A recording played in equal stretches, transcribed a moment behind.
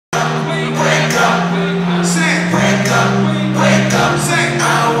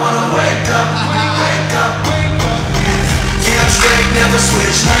never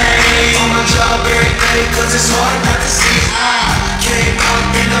switch lanes. On my job every day, cause it's hard not to see. I came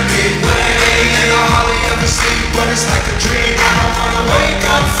up in a big way, and I hardly ever sleep, but it's like a dream. I don't wanna wake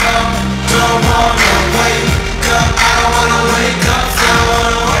up from, don't wanna wake up. I don't wanna wake up from, don't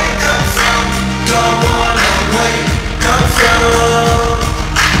wanna wake up from, don't wanna wake up from.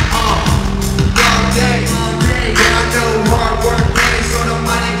 All day, yeah, I know hard work pays, so the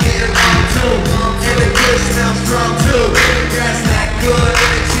money getting on too. And the good smells strong too. The grass that good,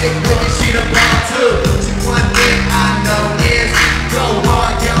 and the chick with the sheet of bomb too. See, one thing I know is go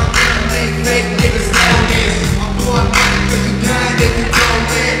hard down there and make fake niggas know this. I'm blowing money cause you dying if you don't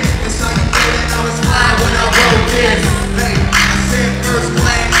win. It's like a feeling I was fly when I wrote this. Hey, I said first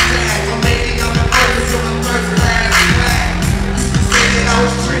class tag, I'm making up the purpose of my first class flag. Say that I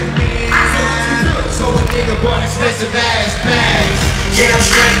was tripping, so a nigga bought expensive ass bags. Yeah, I'm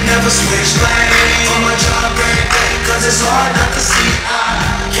straight, never switch lanes. On my job every day, cause it's hard not to see.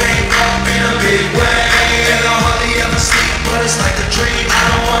 I came up in a big way, and I hardly ever sleep, but it's like a dream. I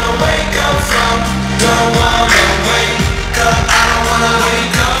don't wanna wait.